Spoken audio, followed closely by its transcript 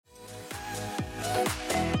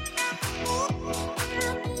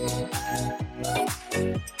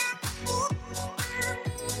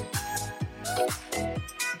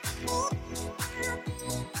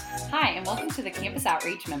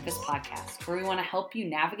Outreach Memphis podcast, where we want to help you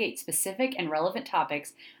navigate specific and relevant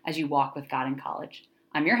topics as you walk with God in college.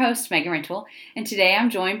 I'm your host, Megan Rintoul, and today I'm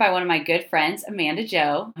joined by one of my good friends, Amanda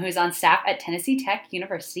Joe, who is on staff at Tennessee Tech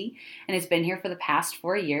University and has been here for the past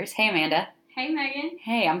 4 years. Hey, Amanda. Hey, Megan.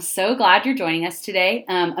 Hey, I'm so glad you're joining us today.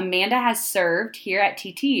 Amanda has served here at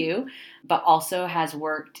TTU, but also has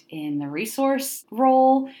worked in the resource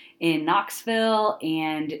role in Knoxville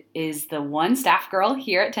and is the one staff girl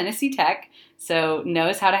here at Tennessee Tech, so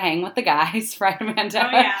knows how to hang with the guys, right, Amanda?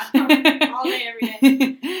 Oh, yeah. All day,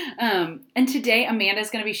 every day. And today, Amanda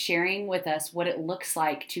is going to be sharing with us what it looks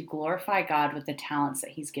like to glorify God with the talents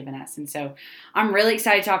that He's given us. And so I'm really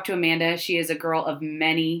excited to talk to Amanda. She is a girl of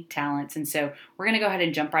many talents, and so we're going to go ahead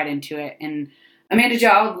and jump right into it. And Amanda Jo,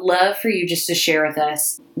 I would love for you just to share with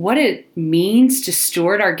us what it means to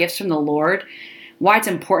steward our gifts from the Lord, why it's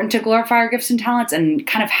important to glorify our gifts and talents, and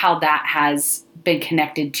kind of how that has been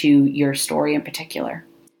connected to your story in particular.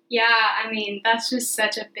 Yeah, I mean, that's just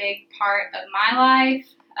such a big part of my life.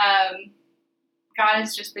 God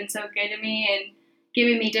has just been so good to me and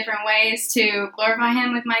giving me different ways to glorify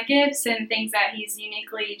Him with my gifts and things that He's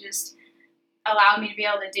uniquely just allowed me to be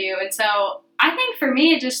able to do. And so I think for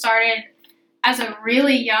me, it just started as a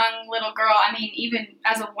really young little girl. I mean, even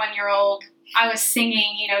as a 1-year-old, I was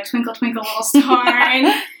singing, Twinkle, Twinkle, Little Star,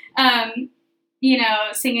 and,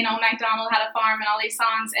 singing Old MacDonald Had a Farm and all these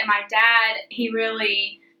songs. And my dad, he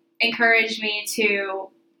really encouraged me to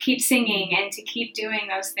keep singing and to keep doing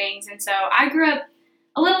those things. And so I grew up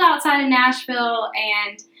a little outside of Nashville,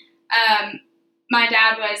 and my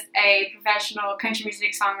dad was a professional country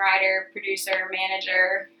music songwriter, producer,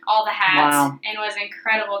 manager, all the hats, Wow. And was an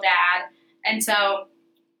incredible dad. And so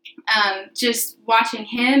just watching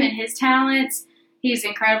him and his talents, he's an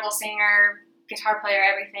incredible singer, guitar player,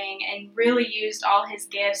 everything, and really used all his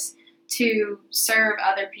gifts to serve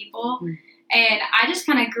other people. Mm. And I just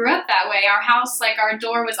kind of grew up that way. Our house, our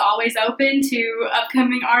door was always open to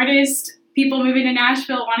upcoming artists, people moving to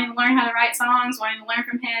Nashville, wanting to learn how to write songs, wanting to learn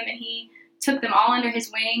from him, and he took them all under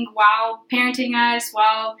his wing while parenting us.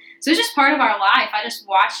 So it's just part of our life. I just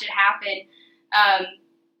watched it happen.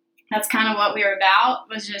 That's kind of what we were about,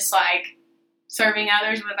 was just serving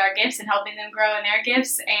others with our gifts and helping them grow in their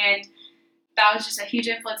gifts. And that was just a huge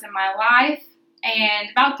influence in my life. And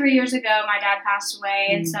about 3 years ago, my dad passed away.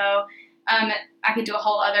 And so I could do a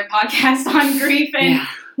whole other podcast on grief and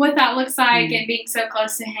what that looks like and being so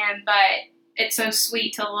close to him. But it's so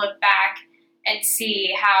sweet to look back and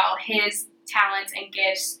see how his talents and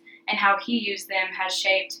gifts and how he used them has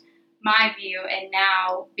shaped my view, and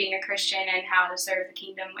now being a Christian and how to serve the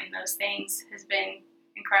kingdom in those things has been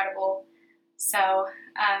incredible. So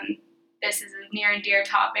this is a near and dear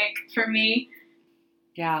topic for me.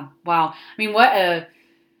 Yeah, wow. I mean, what a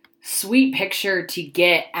sweet picture to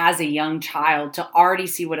get as a young child, to already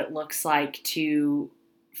see what it looks like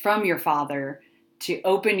from your father, to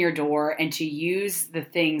open your door and to use the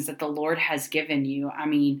things that the Lord has given you. I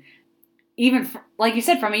mean, even like you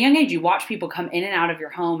said, from a young age, you watch people come in and out of your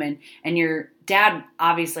home, and your dad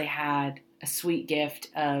obviously had a sweet gift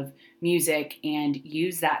of music and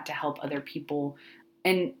used that to help other people.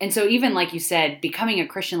 And so even like you said, becoming a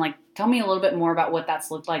Christian, tell me a little bit more about what that's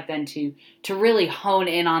looked like then to really hone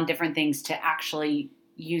in on different things to actually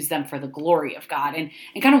use them for the glory of God. And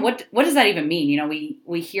kind of what does that even mean?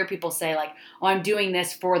 We hear people say oh, I'm doing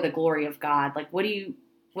this for the glory of God. What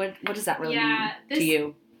does that really mean to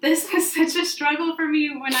you? This was such a struggle for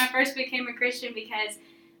me when I first became a Christian, because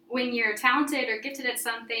when you're talented or gifted at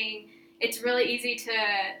something, it's really easy to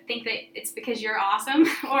think that it's because you're awesome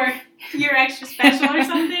or you're extra special or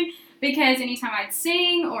something. Because anytime I'd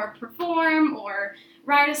sing or perform or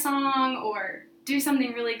write a song or do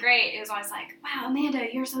something really great, it was always wow, Amanda,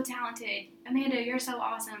 you're so talented. Amanda, you're so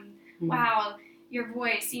awesome. Mm-hmm. Wow, your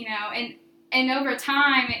voice, And over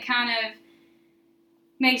time, it kind of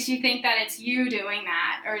makes you think that it's you doing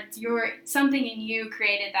that, or it's something in you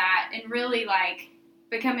created that. And really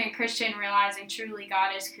becoming a Christian, realizing truly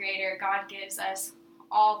God is creator. God gives us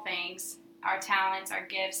all things, our talents, our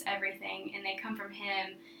gifts, everything, and they come from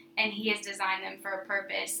Him, and He has designed them for a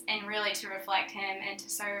purpose, and really to reflect Him and to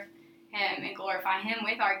serve Him and glorify Him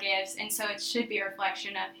with our gifts. And so it should be a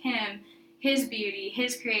reflection of Him, His beauty,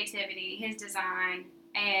 His creativity, His design,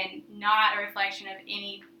 and not a reflection of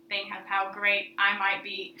anything of how great I might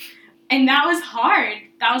be. And that was hard.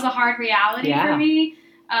 That was a hard reality for me,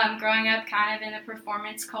 growing up kind of in a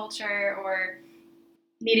performance culture, or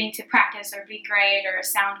needing to practice or be great or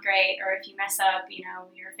sound great, or if you mess up,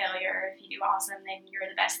 you're a failure. If you do awesome, then you're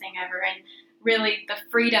the best thing ever. And really the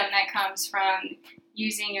freedom that comes from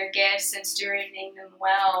using your gifts and stewarding them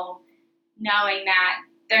well, knowing that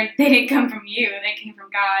they didn't come from you, they came from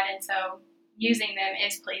God. And so using them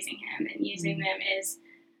is pleasing him, and using them is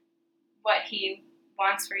what he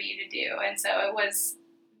wants for you to do. And so it was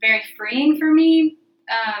very freeing for me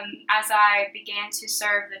as I began to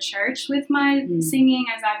serve the church with my singing,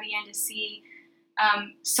 as I began to see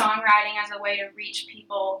songwriting as a way to reach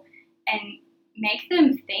people and make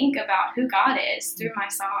them think about who God is through my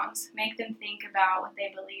songs, make them think about what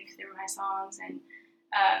they believe through my songs, and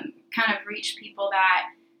kind of reach people that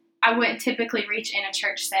I wouldn't typically reach in a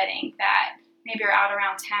church setting, that maybe are out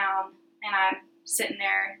around town and I'm sitting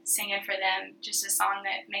there singing for them just a song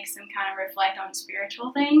that makes them kind of reflect on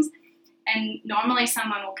spiritual things. And normally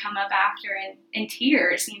someone will come up after in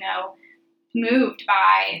tears, moved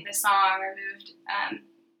by the song or moved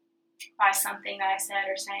by something that I said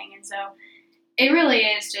or sang. And so it really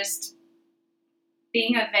is just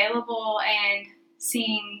being available and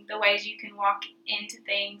seeing the ways you can walk into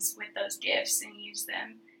things with those gifts and use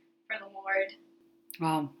them for the Lord.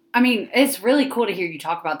 Wow. I mean, it's really cool to hear you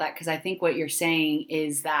talk about that, because I think what you're saying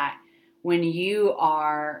is that when you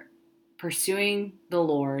are pursuing the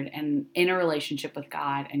Lord and in a relationship with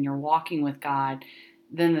God and you're walking with God,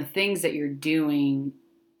 then the things that you're doing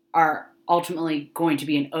are ultimately going to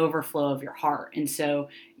be an overflow of your heart. And so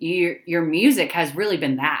your music has really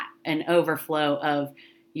been that, an overflow of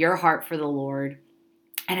your heart for the Lord,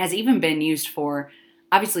 and has even been used for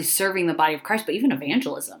obviously serving the body of Christ, but even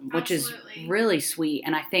evangelism, which Absolutely. is really sweet.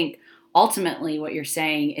 And I think ultimately what you're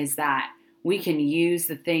saying is that we can use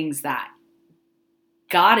the things that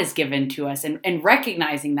God has given to us and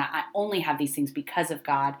recognizing that I only have these things because of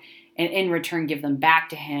God, and in return give them back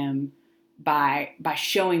to him by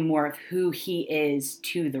showing more of who he is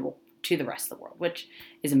to the rest of the world, which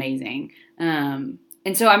is amazing. And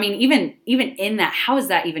so, I mean, even in that, how has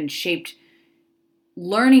that even shaped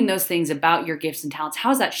learning those things about your gifts and talents? How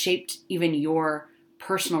has that shaped even your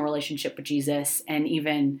personal relationship with Jesus, and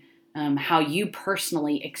even how you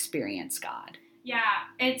personally experience God? Yeah,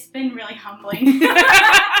 it's been really humbling.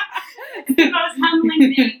 It's the most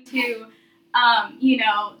humbling thing to,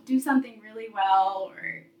 do something really well,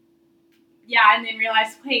 or, and then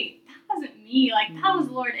realize, wait, that wasn't me. Like, that was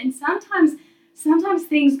the Lord. And sometimes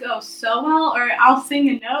things go so well, or I'll sing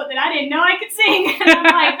a note that I didn't know I could sing. And I'm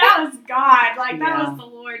like, that was God. Like, that was the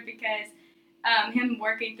Lord, because him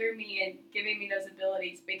working through me and giving me those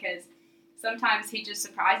abilities, because sometimes he just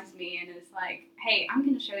surprises me and is like, hey, I'm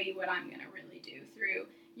going to show you what I'm going to really do through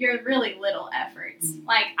your really little efforts.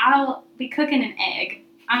 Like, I'll be cooking an egg.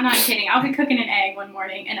 I'm not kidding. I'll be cooking an egg one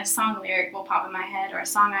morning and a song lyric will pop in my head, or a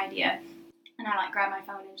song idea. And I grab my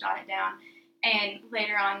phone and jot it down. And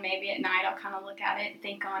later on, maybe at night, I'll kind of look at it,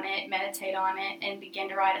 think on it, meditate on it, and begin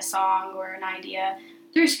to write a song or an idea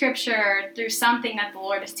through scripture, through something that the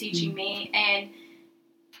Lord is teaching me. And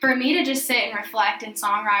for me to just sit and reflect in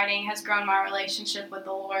songwriting has grown my relationship with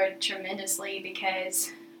the Lord tremendously,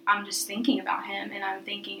 because I'm just thinking about him and I'm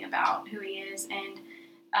thinking about who he is. And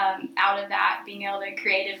out of that, being able to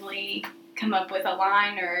creatively come up with a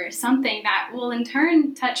line or something that will in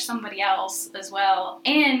turn touch somebody else as well,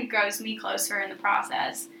 and grows me closer in the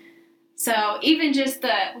process. So even just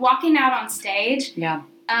the walking out on stage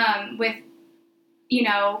with,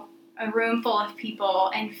 a room full of people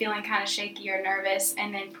and feeling kind of shaky or nervous,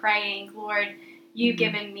 and then praying, Lord, you've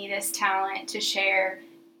given me this talent to share,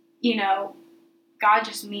 God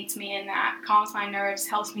just meets me in that, calms my nerves,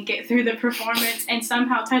 helps me get through the performance, and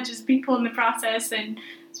somehow touches people in the process and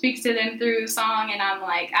speaks to them through song. And I'm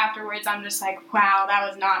like, afterwards, I'm just like, wow, that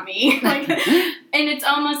was not me. And it's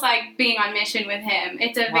almost like being on mission with him.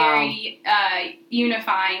 It's a very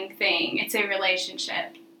unifying thing. It's a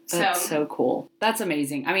relationship. That's so cool. That's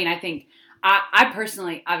amazing. I mean, I think I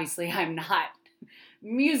personally, obviously, I'm not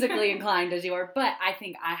musically inclined as you are, but I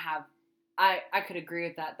think I could agree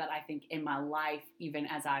with that I think in my life, even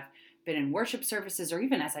as I've been in worship services, or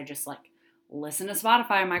even as I just listen to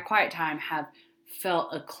Spotify in my quiet time, have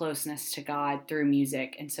felt a closeness to God through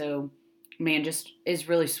music. And so, man, just is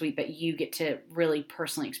really sweet that you get to really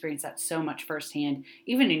personally experience that so much firsthand,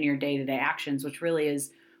 even in your day-to-day actions, which really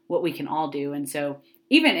is what we can all do. And so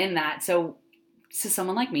even in that, so to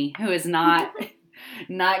someone like me who is not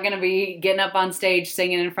going to be getting up on stage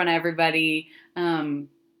singing in front of everybody, how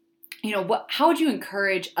would you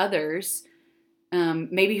encourage others,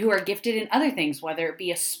 maybe who are gifted in other things, whether it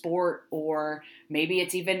be a sport, or maybe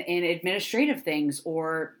it's even in administrative things,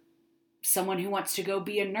 or someone who wants to go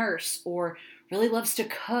be a nurse, or really loves to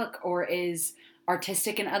cook, or is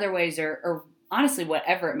artistic in other ways, or honestly,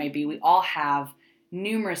 whatever it may be. We all have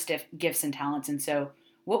numerous gifts and talents. And so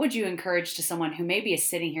what would you encourage to someone who maybe is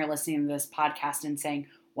sitting here listening to this podcast and saying,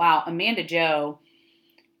 wow, Amanda Jo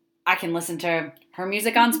I can listen to her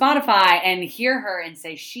music on Spotify and hear her and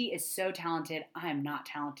say, she is so talented. I am not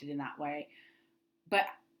talented in that way. But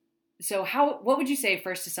so what would you say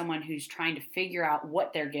first to someone who's trying to figure out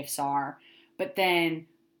what their gifts are, but then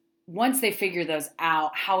once they figure those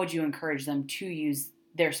out, how would you encourage them to use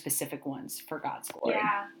their specific ones for God's glory?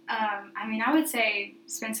 Yeah. I mean, I would say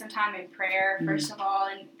spend some time in prayer, first of all,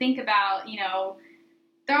 and think about,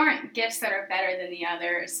 there aren't gifts that are better than the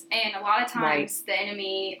others. And a lot of times the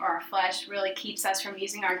enemy or our flesh really keeps us from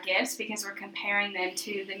using our gifts because we're comparing them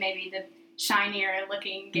to maybe the shinier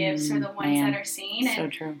looking gifts or the ones that are seen. And so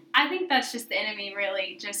true. I think that's just the enemy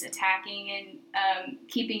really just attacking and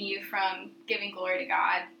keeping you from giving glory to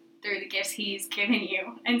God through the gifts he's given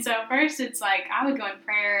you. And so first it's like I would go in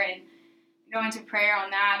prayer and go into prayer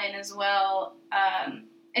on that. And as well,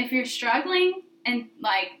 if you're struggling and you're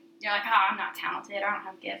like, I'm not talented, I don't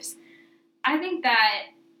have gifts, I think that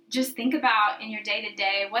just think about in your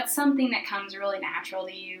day-to-day, what's something that comes really natural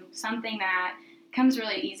to you, something that comes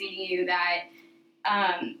really easy to you that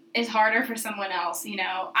is harder for someone else.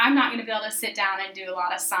 I'm not going to be able to sit down and do a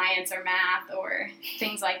lot of science or math or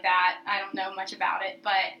things like that. I don't know much about it,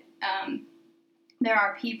 but there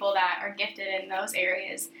are people that are gifted in those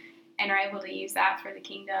areas and are able to use that for the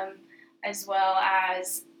kingdom, as well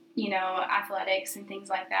as athletics and things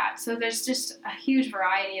like that. So there's just a huge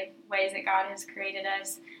variety of ways that God has created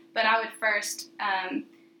us. But I would first,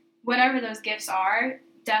 whatever those gifts are,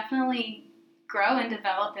 definitely grow and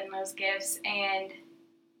develop in those gifts and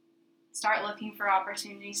start looking for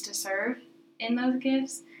opportunities to serve in those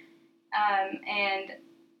gifts. I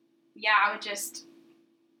would just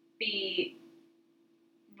be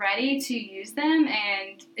ready to use them.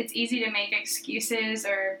 And it's easy to make excuses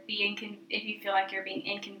or if you feel like you're being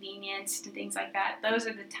inconvenienced and things like that. Those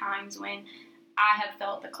are the times when I have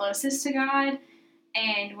felt the closest to God,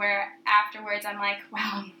 and where afterwards I'm like,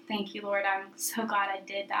 wow, thank you, Lord. I'm so glad I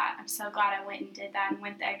did that. I'm so glad I went and did that and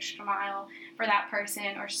went the extra mile for that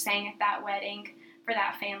person, or sang at that wedding for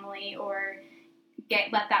that family, or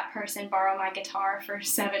let that person borrow my guitar for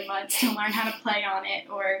 7 months to learn how to play on it,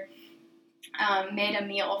 or made a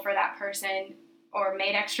meal for that person, or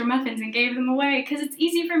made extra muffins and gave them away, because it's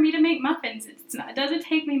easy for me to make muffins. It doesn't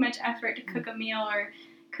take me much effort to cook a meal or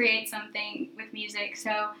create something with music.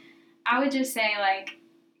 So I would just say,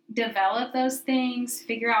 develop those things,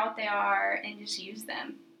 figure out what they are, and just use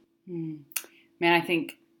them. Man, I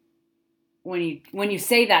think when you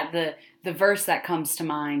say that, the verse that comes to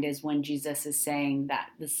mind is when Jesus is saying that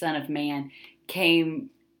the Son of Man came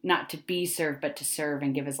not to be served, but to serve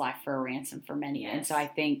and give his life for a ransom for many. Yes. And so I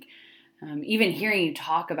think even hearing you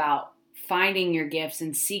talk about finding your gifts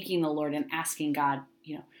and seeking the Lord and asking God,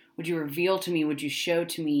 would you reveal to me, would you show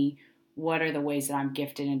to me what are the ways that I'm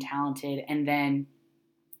gifted and talented? And then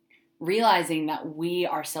realizing that we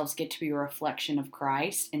ourselves get to be a reflection of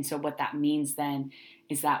Christ. And so what that means then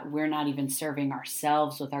is that we're not even serving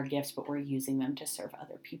ourselves with our gifts, but we're using them to serve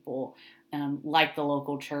other people, like the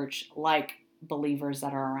local church, like believers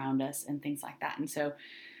that are around us and things like that. And so,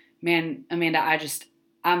 man, Amanda,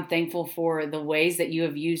 I'm thankful for the ways that you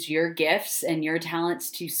have used your gifts and your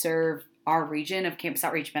talents to serve our region of Campus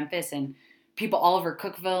Outreach Memphis and people all over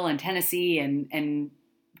Cookeville and Tennessee and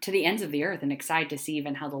to the ends of the earth, and excited to see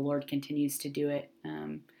even how the Lord continues to do it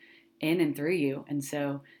in and through you. And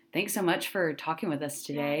so thanks so much for talking with us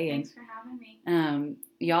today. Yeah, thanks for having me.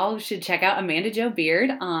 Y'all should check out Amanda Jo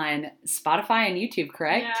Beard on Spotify and YouTube,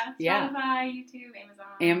 correct? Yeah, Spotify, YouTube,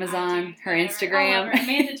 Amazon, iTunes, her whatever. Instagram. All over.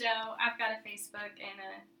 Amanda Jo. I've got a Facebook and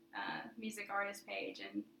a music artist page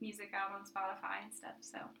and music out on Spotify and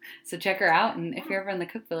stuff. So check her out, and if you're ever in the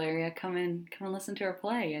Cookeville area, come and listen to her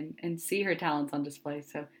play and see her talents on display.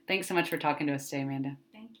 So thanks so much for talking to us today, Amanda.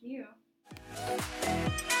 Thank you.